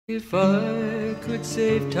If I could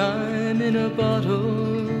save time in a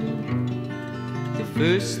bottle, the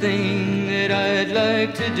first thing that I'd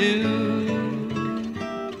like to do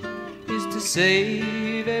is to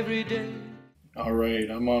save every day. All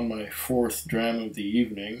right, I'm on my fourth dram of the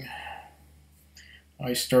evening.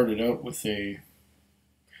 I started out with a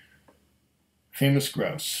famous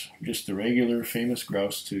grouse, just the regular famous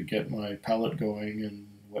grouse to get my palate going and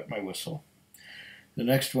wet my whistle. The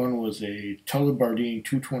next one was a Tullibardine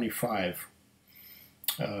 225,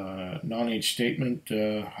 non-age statement,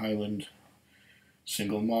 Highland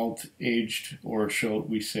single malt, aged, or shall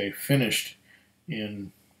we say finished,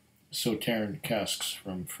 in Sauterne casks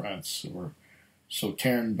from France, or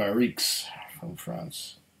Sauterne barriques from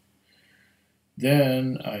France.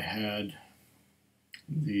 Then I had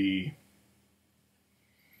the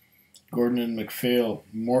Gordon and MacPhail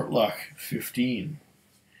Mortlach 15,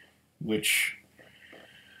 which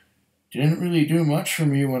didn't really do much for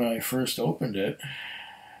me when I first opened it,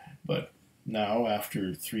 but now,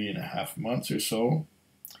 after 3.5 months or so,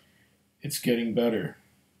 it's getting better.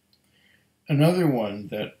 Another one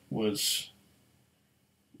that was,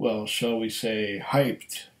 well, shall we say,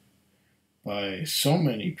 hyped by so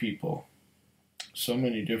many people, so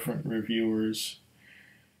many different reviewers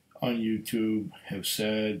on YouTube have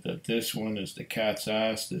said that this one is the cat's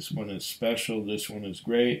ass, this one is special, this one is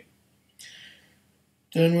great.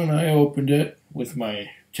 Then when I opened it with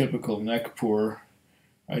my typical neck pour,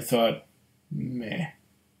 I thought, meh,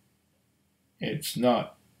 it's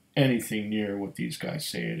not anything near what these guys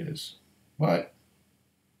say it is. But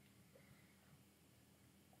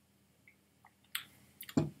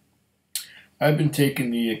I've been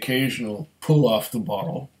taking the occasional pull off the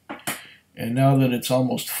bottle, and now that it's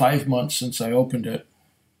almost 5 months since I opened it,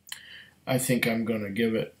 I think I'm going to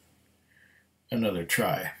give it another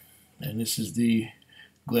try. And this is the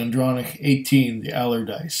GlenDronach 18, the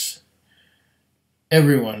Allardice.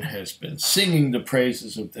 Everyone has been singing the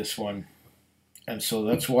praises of this one, and so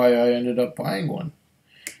that's why I ended up buying one.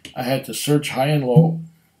 I had to search high and low,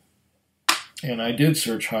 and I did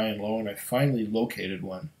search high and low, and I finally located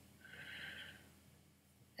one.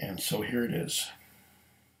 And so here it is.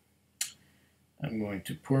 I'm going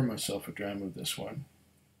to pour myself a dram of this one.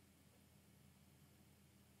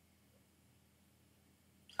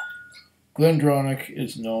 GlenDronach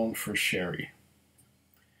is known for sherry.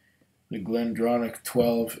 The GlenDronach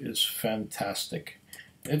 12 is fantastic.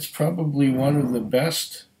 It's probably one of the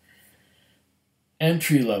best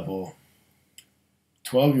entry-level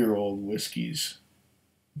 12-year-old whiskeys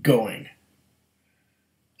going.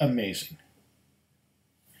 Amazing.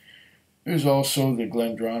 There's also the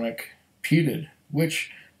GlenDronach peated,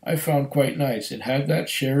 which I found quite nice. It had that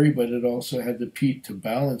sherry, but it also had the peat to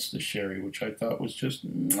balance the sherry, which I thought was just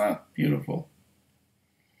beautiful.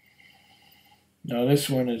 Now this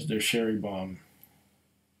one is their sherry bomb.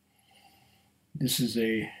 This is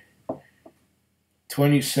a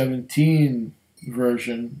 2017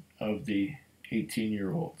 version of the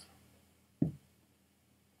 18-year-old.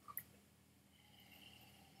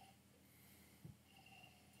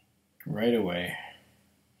 Right away,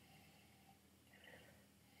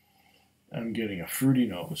 I'm getting a fruity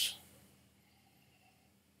nose.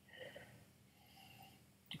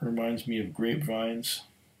 It reminds me of grapevines.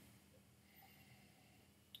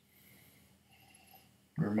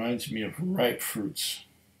 It reminds me of ripe fruits.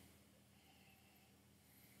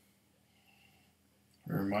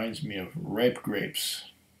 It reminds me of ripe grapes.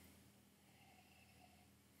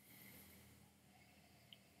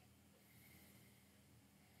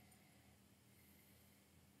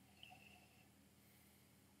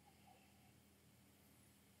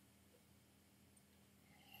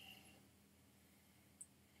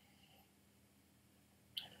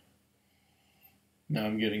 Now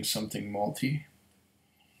I'm getting something malty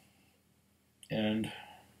and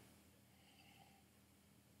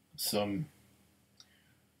some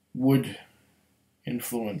wood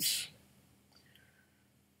influence.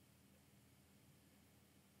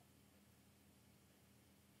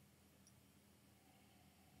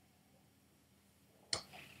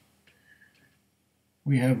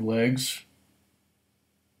 We have legs.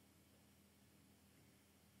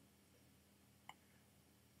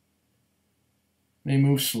 They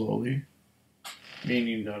move slowly,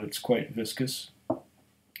 meaning that it's quite viscous.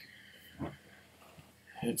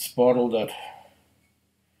 It's bottled at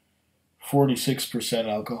 46%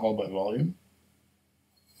 alcohol by volume.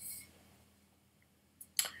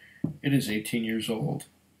 It is 18 years old.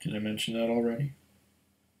 Did I mention that already?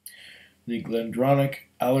 The GlenDronach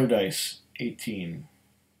Allardice 18.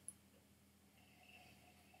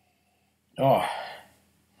 Oh,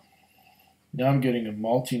 now I'm getting a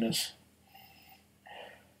maltiness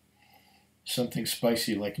something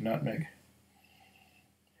spicy like nutmeg.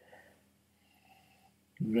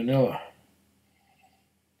 Vanilla.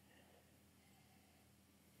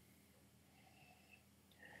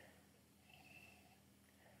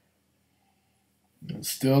 And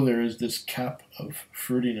still there is this cap of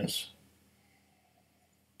fruitiness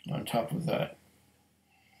on top of that.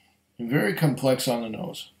 And very complex on the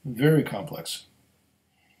nose. Very complex.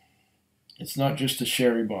 It's not just a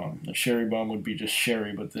sherry bomb. A sherry bomb would be just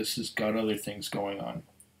sherry, but this has got other things going on.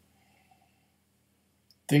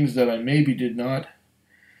 Things that I maybe did not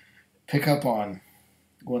pick up on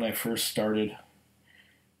when I first started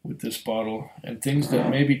with this bottle, and things that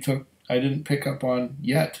maybe I didn't pick up on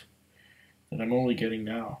yet, that I'm only getting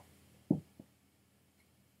now.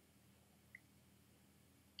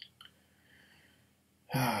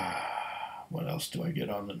 What else do I get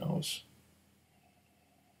on the nose?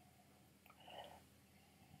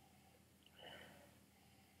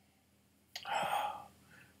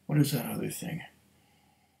 What is that other thing?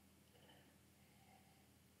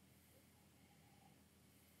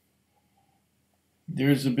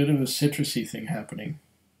 There's a bit of a citrusy thing happening.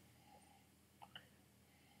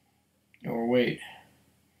 Or wait,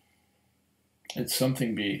 it's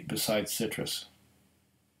something besides citrus.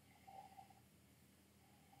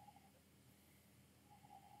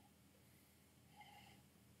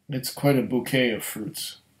 It's quite a bouquet of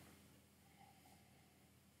fruits.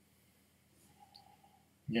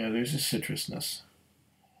 Yeah, there's a citrusness.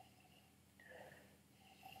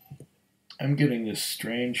 I'm getting this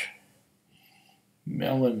strange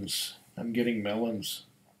melons. I'm getting melons.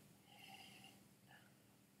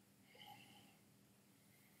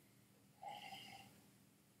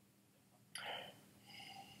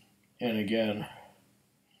 And again,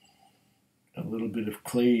 a little bit of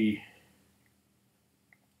clay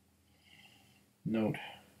note.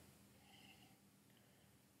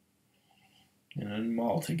 And then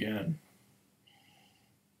malt again.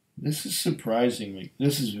 This is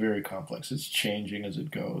this is very complex. It's changing as it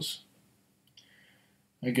goes.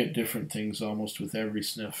 I get different things almost with every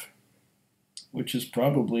sniff, which is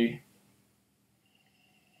probably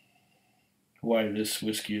why this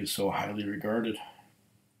whiskey is so highly regarded.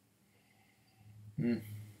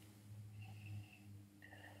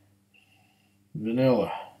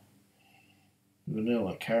 Vanilla,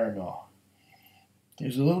 caramel.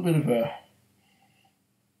 There's a little bit of a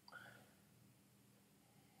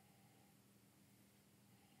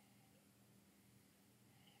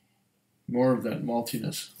more of that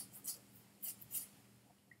maltiness.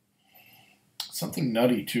 Something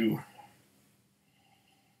nutty too.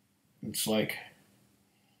 It's like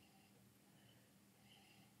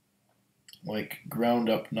ground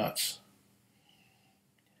up nuts,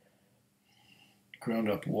 ground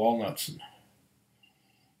up walnuts and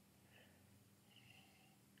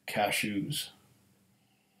cashews.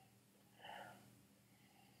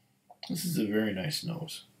 This is a very nice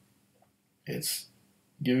nose. It's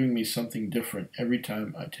giving me something different every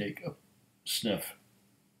time I take a sniff.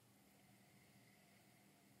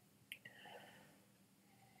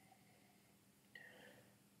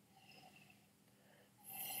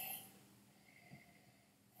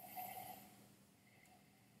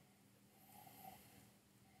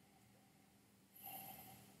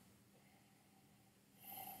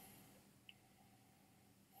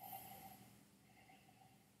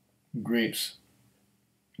 Grapes,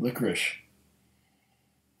 licorice.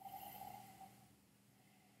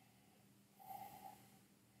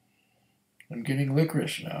 I'm getting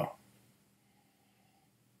licorice now.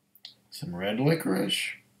 Some red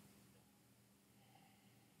licorice.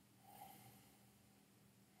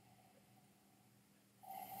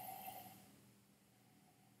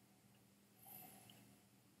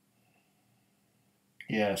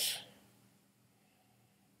 Yes,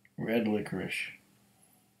 red licorice.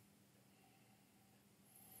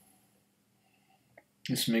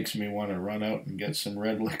 This makes me want to run out and get some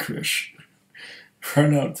red licorice.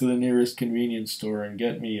 Run out to the nearest convenience store and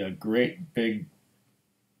get me a great big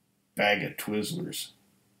bag of Twizzlers.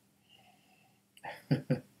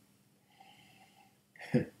 But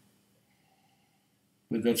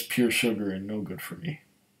that's pure sugar and no good for me.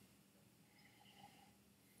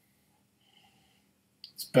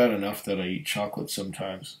 It's bad enough that I eat chocolate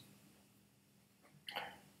sometimes.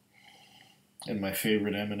 And my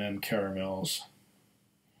favorite M&M caramels.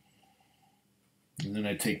 And then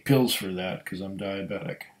I take pills for that because I'm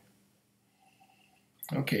diabetic.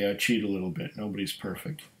 Okay, I cheat a little bit. Nobody's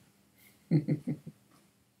perfect.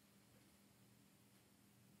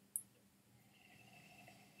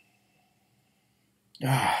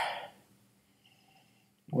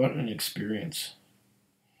 What an experience.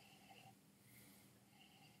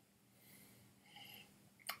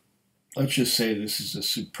 let's just say this is a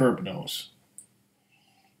superb nose.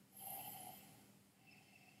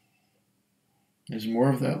 There's more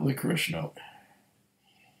of that licorice note.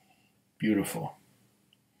 Beautiful.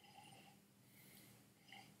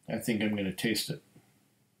 I think I'm going to taste it.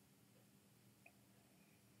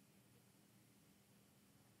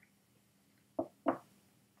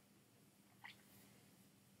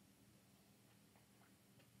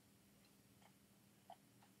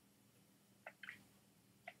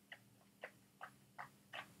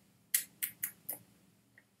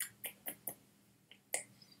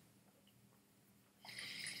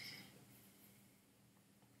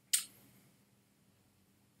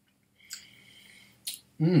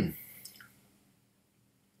 Mmm.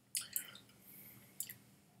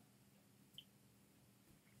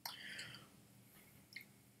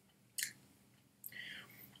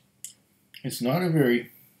 It's not a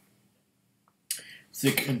very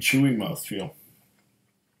thick and chewy mouthfeel,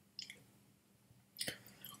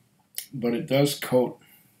 but it does coat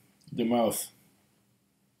the mouth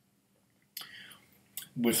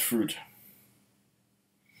with fruit.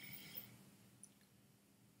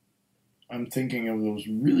 I'm thinking of those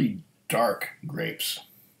really dark grapes.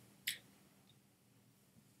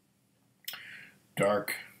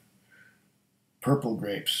 Dark purple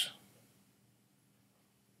grapes.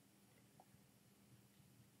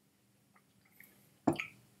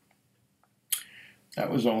 That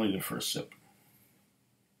was only the first sip.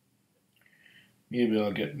 Maybe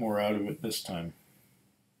I'll get more out of it this time.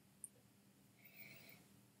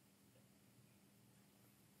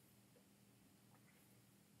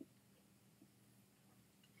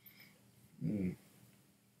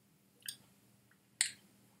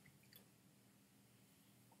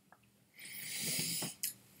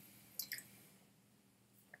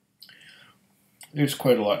 There's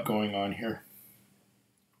quite a lot going on here.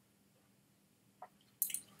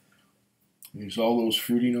 There's all those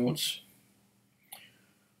fruity notes.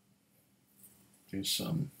 There's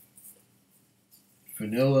some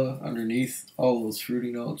vanilla underneath all those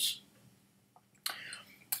fruity notes.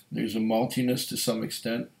 There's a maltiness to some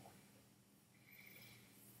extent.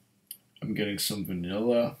 I'm getting some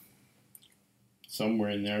vanilla somewhere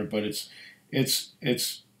in there, but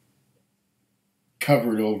it's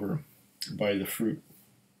covered over by the fruit.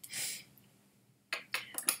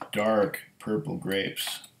 Dark purple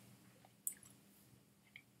grapes.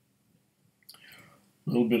 A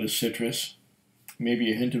little bit of citrus,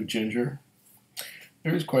 maybe a hint of ginger.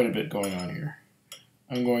 There's quite a bit going on here.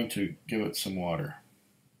 I'm going to give it some water.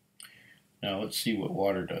 Now let's see what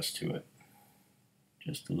water does to it.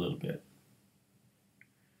 Just a little bit.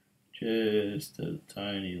 Just a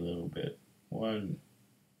tiny little bit. 1,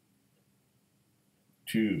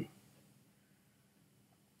 2.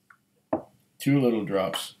 2 little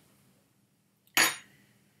drops.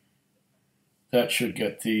 That should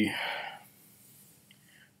get the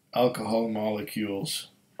alcohol molecules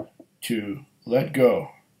to let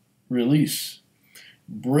go, release,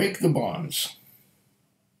 break the bonds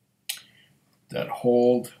that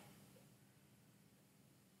hold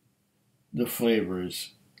the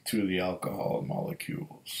flavors to the alcohol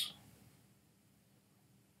molecules.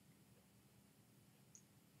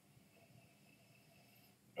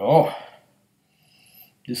 Oh,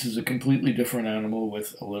 this is a completely different animal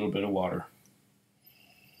with a little bit of water.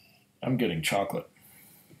 I'm getting chocolate.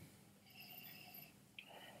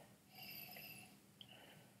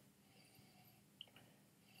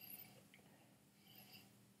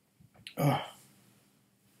 Oh,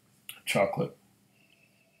 chocolate.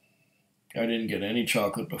 I didn't get any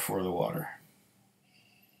chocolate before the water.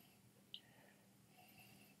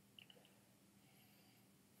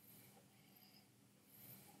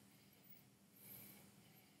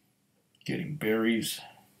 Getting berries,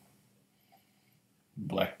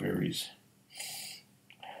 blackberries.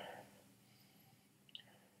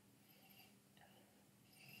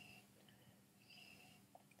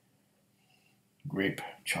 Grape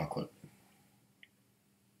chocolate.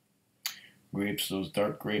 Grapes, those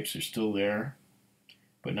dark grapes are still there,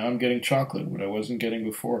 but now I'm getting chocolate, what I wasn't getting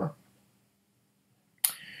before.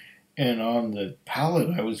 And on the palate,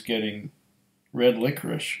 I was getting red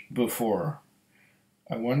licorice before.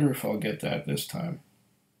 I wonder if I'll get that this time.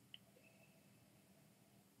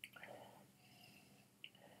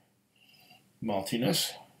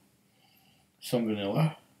 Maltiness, some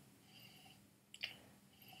vanilla.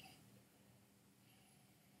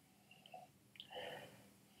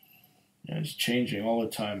 And it's changing all the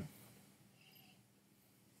time.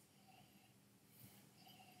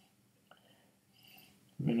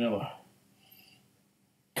 Vanilla.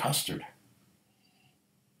 Custard.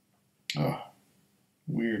 Oh,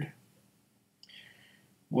 weird.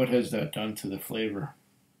 What has that done to the flavor?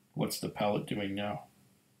 What's the palate doing now?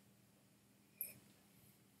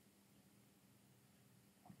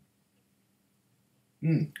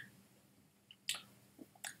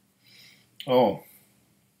 Oh,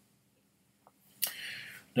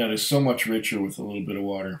 that is so much richer with a little bit of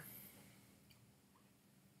water.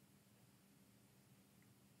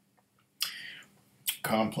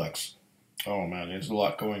 Complex. Oh man, there's a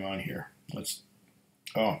lot going on here.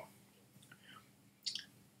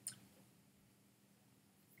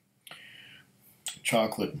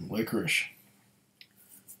 Chocolate and licorice.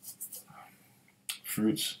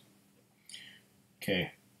 Fruits.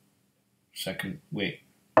 Okay.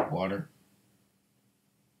 Water.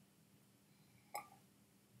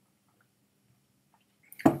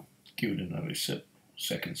 Give it another sip.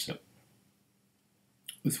 Second sip.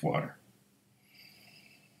 With water.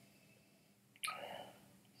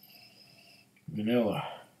 Vanilla.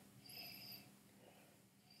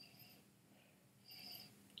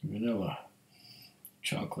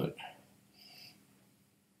 Chocolate.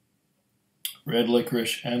 Red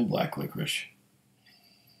licorice and black licorice.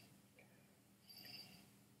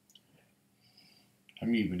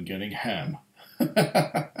 I'm even getting ham.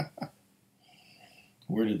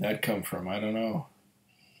 Where did that come from? I don't know.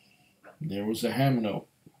 There was a ham note.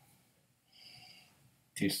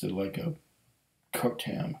 Tasted like a cooked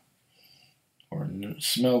ham. Or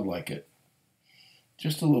smelled like it.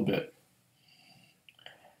 Just a little bit.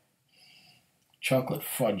 Chocolate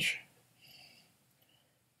fudge.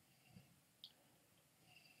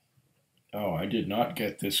 Oh, I did not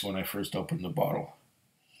get this when I first opened the bottle.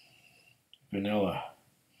 Vanilla.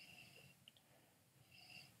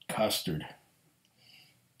 Custard.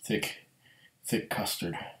 Thick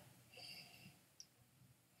custard.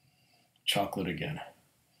 Chocolate again.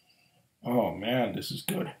 Oh man, this is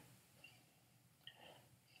good.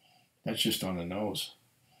 That's just on the nose.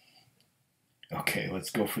 Okay, let's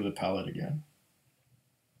go for the palate again.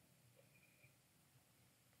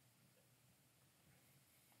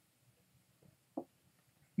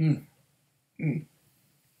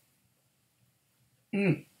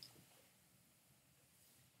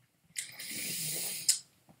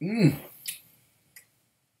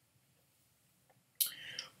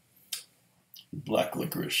 Black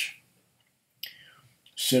licorice,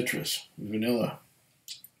 citrus, vanilla,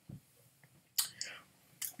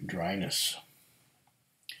 dryness.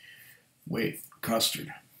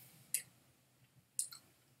 Custard.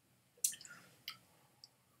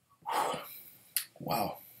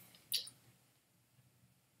 Wow.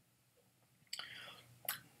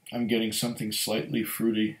 I'm getting something slightly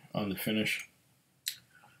fruity on the finish.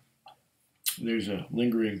 There's a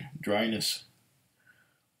lingering dryness.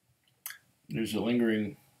 There's a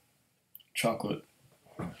lingering chocolate.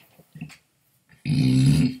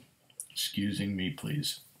 Excusing me,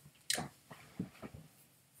 please.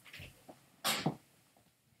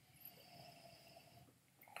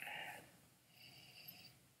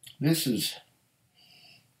 This is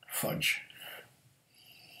fudge.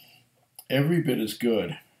 Every bit as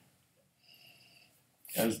good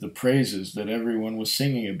as the praises that everyone was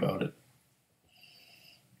singing about it.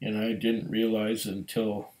 And I didn't realize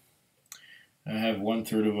until I have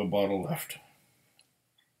 1/3 of a bottle left.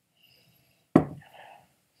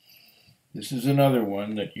 This is another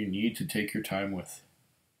one that you need to take your time with.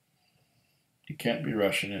 You can't be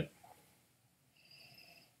rushing it.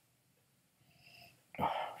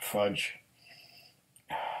 Fudge.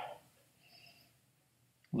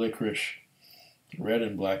 Licorice. Red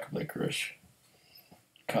and black licorice.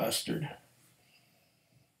 Custard.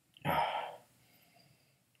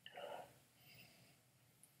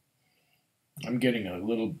 I'm getting a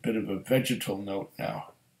little bit of a vegetal note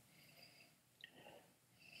now.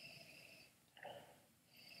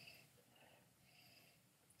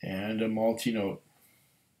 And a malty note.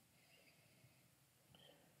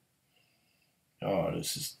 Oh,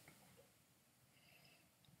 this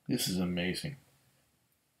is amazing.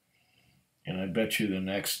 And I bet you the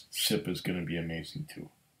next sip is going to be amazing too.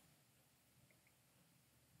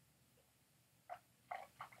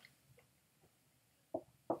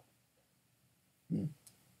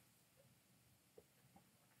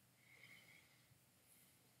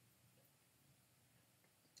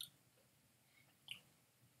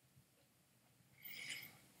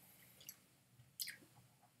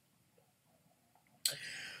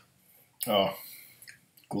 Oh,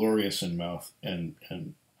 glorious in mouth and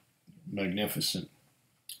magnificent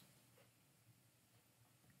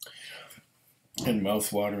and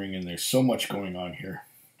mouth-watering, and there's so much going on here.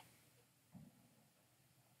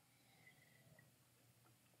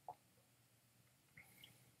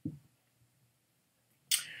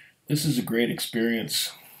 This is a great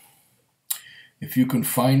experience If you can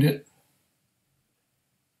find it,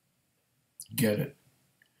 get it.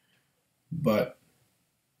 But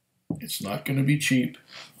it's not going to be cheap,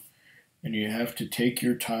 and you have to take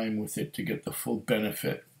your time with it to get the full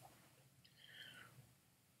benefit.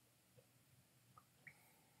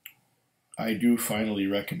 I do finally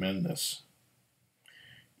recommend this,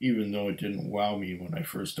 even though it didn't wow me when I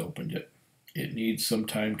first opened it. It needs some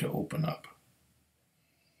time to open up.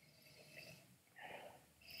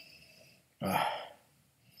 That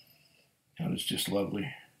is just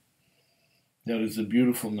lovely. That is a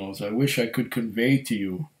beautiful nose. I wish I could convey to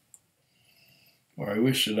you, or I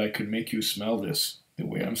wish that I could make you smell this the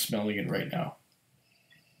way I'm smelling it right now.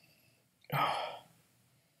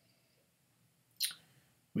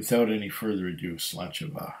 Without any further ado,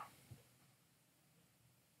 Slanchava.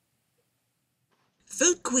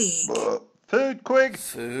 Food Quig. Food Quig.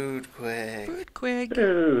 Food Quig. Food Quig.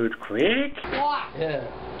 Food Quig. Yeah.